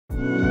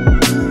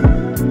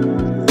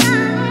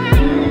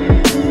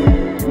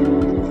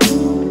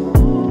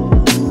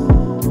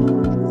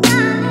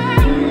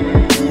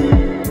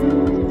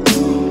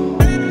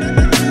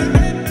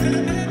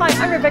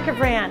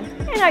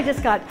And I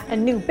just got a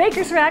new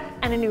baker's rack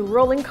and a new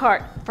rolling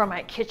cart for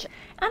my kitchen.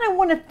 And I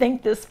want to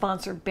thank this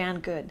sponsor,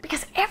 Banggood,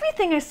 because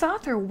everything I saw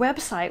at their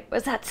website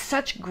was at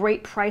such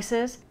great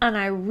prices, and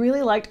I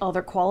really liked all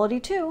their quality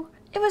too.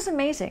 It was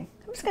amazing.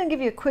 I'm just going to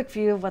give you a quick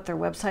view of what their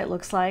website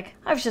looks like.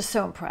 I was just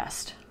so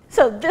impressed.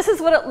 So this is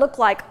what it looked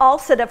like all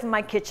set up in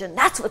my kitchen.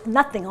 That's with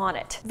nothing on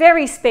it.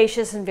 Very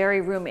spacious and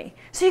very roomy.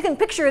 So you can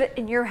picture it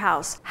in your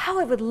house, how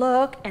it would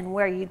look and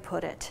where you'd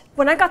put it.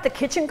 When I got the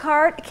kitchen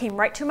cart, it came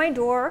right to my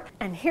door,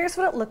 and here's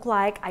what it looked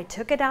like. I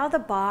took it out of the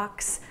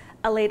box.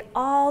 I laid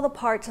all the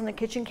parts on the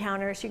kitchen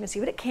counter so you can see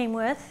what it came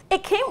with.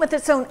 It came with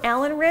its own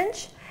Allen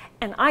wrench,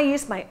 and I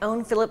used my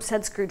own Phillips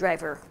head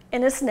screwdriver.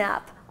 In a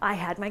snap, I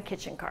had my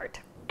kitchen cart.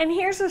 And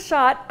here's a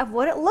shot of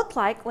what it looked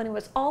like when it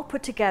was all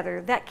put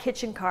together. That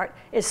kitchen cart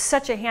is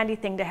such a handy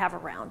thing to have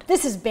around.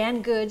 This is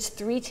Banggood's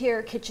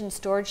 3-tier kitchen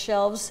storage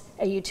shelves,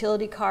 a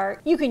utility cart.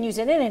 You can use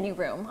it in any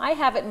room. I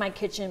have it in my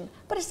kitchen,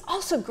 but it's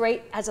also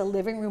great as a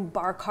living room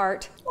bar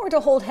cart or to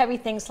hold heavy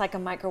things like a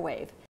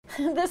microwave.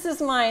 This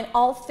is mine,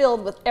 all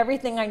filled with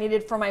everything I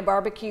needed for my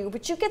barbecue,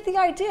 but you get the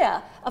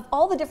idea of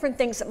all the different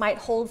things it might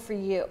hold for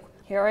you.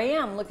 Here I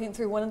am looking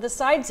through one of the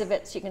sides of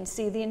it so you can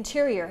see the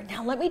interior.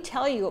 Now let me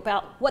tell you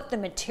about what the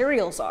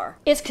materials are.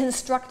 It's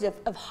constructive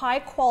of high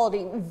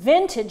quality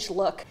vintage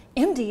look.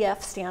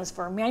 MDF stands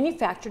for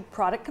manufactured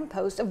product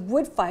composed of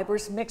wood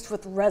fibers mixed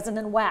with resin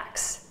and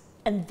wax.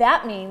 And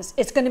that means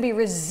it's going to be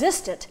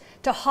resistant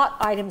to hot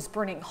items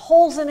burning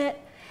holes in it,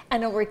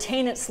 and it'll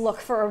retain its look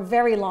for a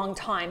very long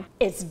time.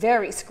 It's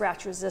very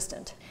scratch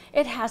resistant.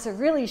 It has a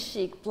really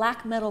chic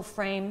black metal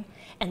frame,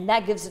 and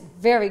that gives it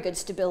very good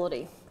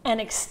stability and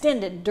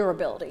extended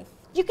durability.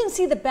 You can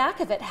see the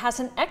back of it has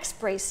an X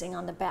bracing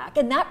on the back,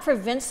 and that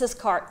prevents this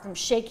cart from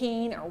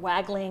shaking or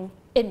waggling.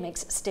 It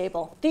makes it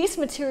stable. These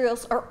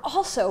materials are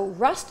also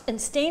rust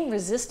and stain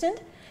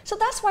resistant, so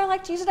that's why I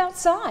like to use it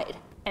outside.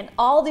 And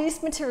all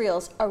these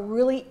materials are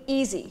really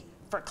easy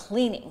for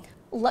cleaning.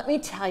 Let me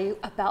tell you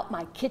about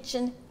my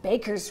kitchen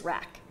baker's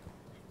rack.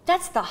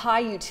 That's the high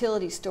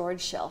utility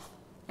storage shelf,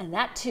 and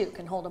that too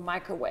can hold a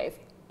microwave,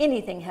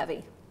 anything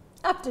heavy.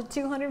 Up to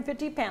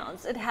 250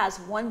 pounds. It has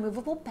one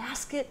movable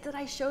basket that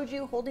I showed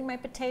you holding my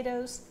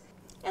potatoes.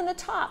 In the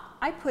top,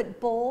 I put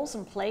bowls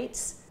and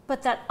plates,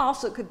 but that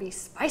also could be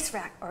spice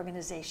rack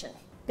organization.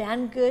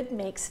 Banggood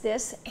makes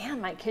this and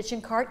my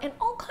kitchen cart and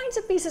all kinds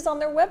of pieces on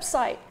their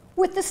website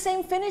with the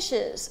same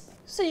finishes,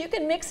 so you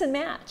can mix and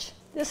match.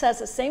 This has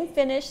the same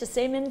finish, the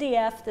same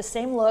MDF, the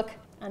same look,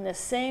 and the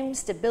same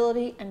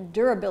stability and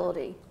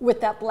durability with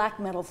that black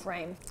metal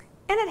frame.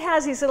 And it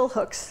has these little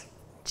hooks,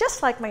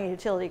 just like my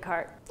utility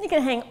cart. You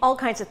can hang all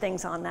kinds of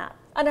things on that.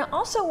 And I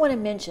also want to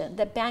mention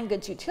that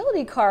Banggood's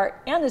utility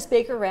cart and this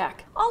baker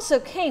rack also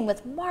came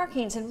with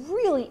markings and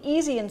really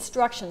easy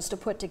instructions to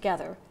put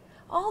together.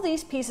 All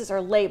these pieces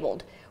are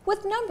labeled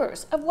with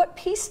numbers of what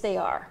piece they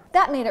are.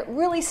 That made it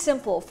really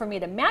simple for me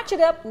to match it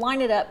up,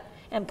 line it up,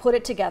 and put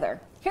it together.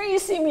 Here you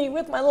see me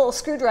with my little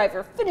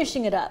screwdriver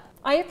finishing it up.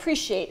 I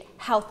appreciate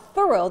how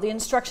thorough the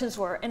instructions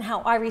were and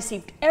how I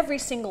received every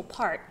single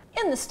part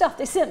in the stuff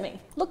they sent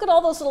me. Look at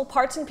all those little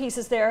parts and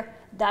pieces there.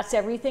 That's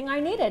everything I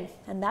needed,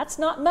 and that's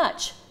not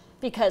much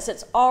because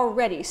it's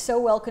already so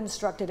well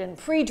constructed and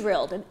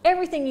pre-drilled and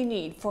everything you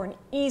need for an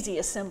easy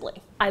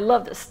assembly. I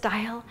love the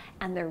style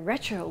and the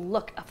retro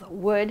look of the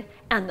wood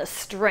and the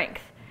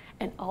strength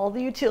and all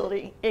the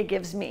utility it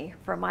gives me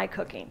for my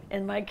cooking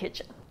in my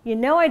kitchen. You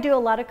know I do a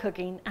lot of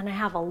cooking and I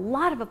have a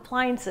lot of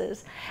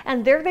appliances,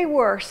 and there they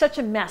were, such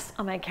a mess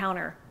on my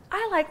counter.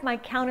 I like my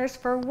counters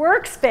for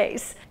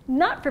workspace,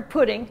 not for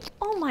putting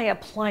all my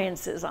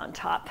appliances on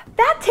top.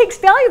 That takes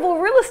valuable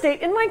real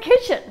estate in my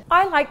kitchen.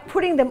 I like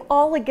putting them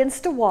all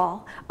against a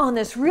wall on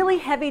this really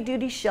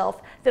heavy-duty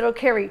shelf that'll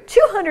carry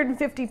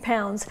 250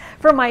 pounds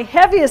for my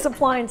heaviest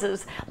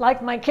appliances,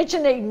 like my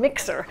KitchenAid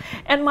mixer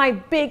and my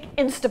big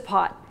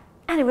Instapot.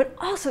 And it would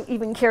also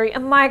even carry a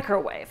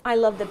microwave. I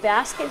love the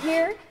basket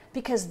here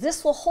because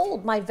this will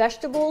hold my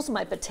vegetables,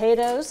 my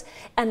potatoes,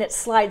 and it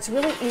slides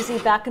really easy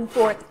back and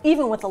forth,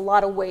 even with a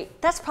lot of weight.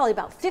 That's probably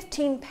about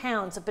 15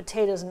 pounds of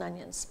potatoes and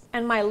onions.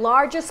 And my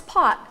largest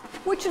pot,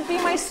 which would be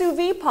my sous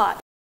vide pot,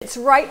 it's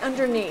right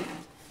underneath.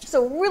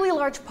 So really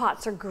large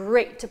pots are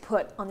great to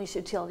put on these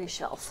utility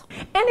shelves.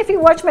 And if you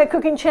watch my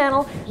cooking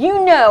channel,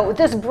 you know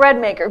this bread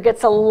maker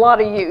gets a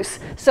lot of use.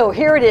 So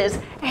here it is,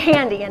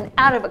 handy and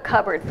out of a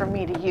cupboard for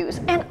me to use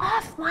and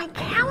off my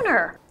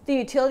counter. The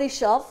utility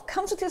shelf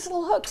comes with these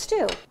little hooks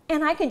too,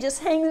 and I can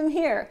just hang them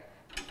here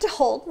to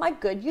hold my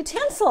good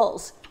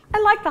utensils. I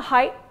like the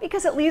height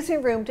because it leaves me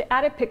room to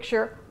add a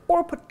picture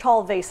or put a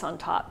tall vase on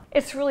top.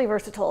 It's really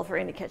versatile for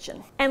any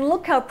kitchen. And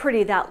look how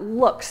pretty that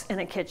looks in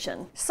a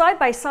kitchen. Side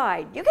by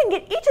side, you can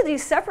get each of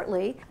these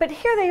separately, but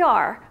here they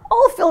are,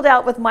 all filled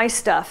out with my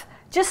stuff.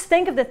 Just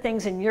think of the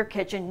things in your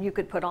kitchen you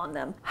could put on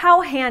them. How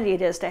handy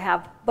it is to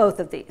have both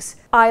of these.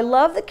 I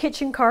love the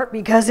kitchen cart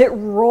because it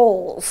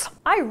rolls.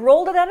 I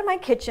rolled it out of my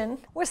kitchen.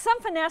 With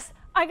some finesse,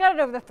 I got it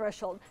over the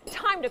threshold.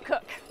 Time to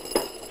cook.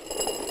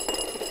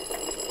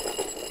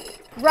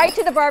 Right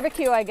to the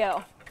barbecue I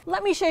go.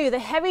 Let me show you the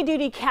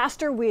heavy-duty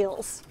caster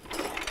wheels.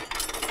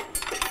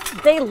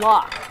 They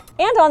lock.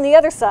 And on the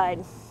other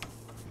side.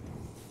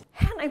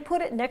 And I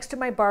put it next to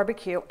my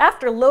barbecue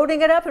after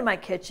loading it up in my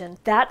kitchen.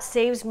 That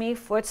saves me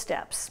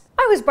footsteps.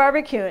 I was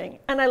barbecuing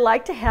and I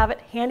like to have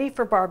it handy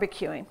for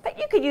barbecuing, but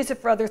you could use it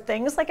for other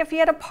things, like if you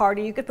had a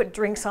party, you could put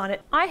drinks on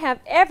it. I have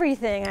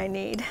everything I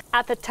need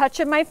at the touch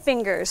of my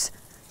fingers,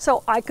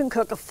 so I can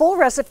cook a full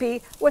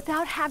recipe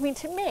without having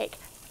to make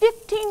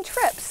 15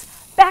 trips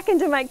back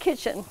into my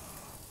kitchen.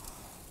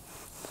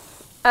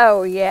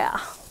 Oh yeah.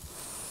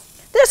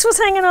 This was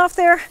hanging off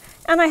there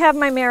and I have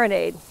my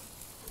marinade.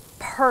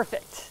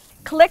 Perfect.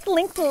 Click the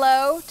link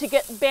below to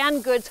get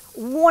Banggood's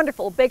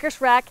wonderful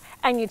baker's rack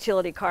and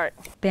utility cart.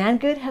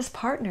 Banggood has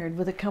partnered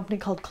with a company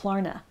called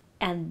Klarna,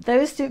 and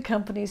those two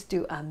companies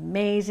do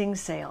amazing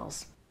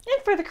sales.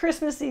 And for the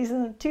Christmas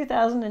season of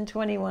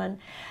 2021,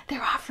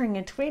 they're offering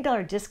a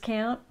 $20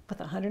 discount with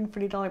a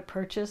 $140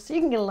 purchase, so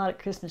you can get a lot of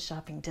Christmas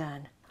shopping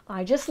done.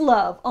 I just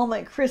love all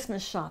my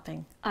Christmas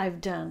shopping I've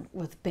done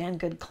with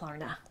Banggood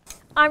Klarna.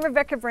 I'm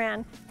Rebecca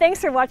Brand.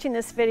 Thanks for watching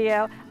this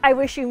video. I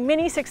wish you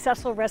many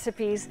successful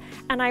recipes,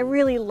 and I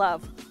really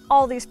love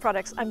all these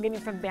products I'm getting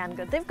from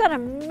Banggood. They've got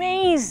an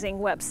amazing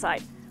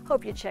website.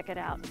 Hope you check it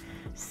out.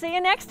 See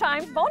you next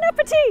time. Bon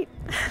appetit!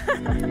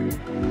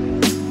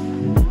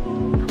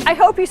 I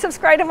hope you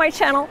subscribe to my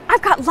channel.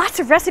 I've got lots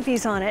of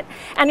recipes on it.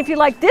 And if you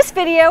like this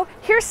video,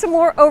 here's some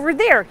more over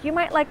there. You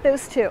might like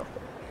those too.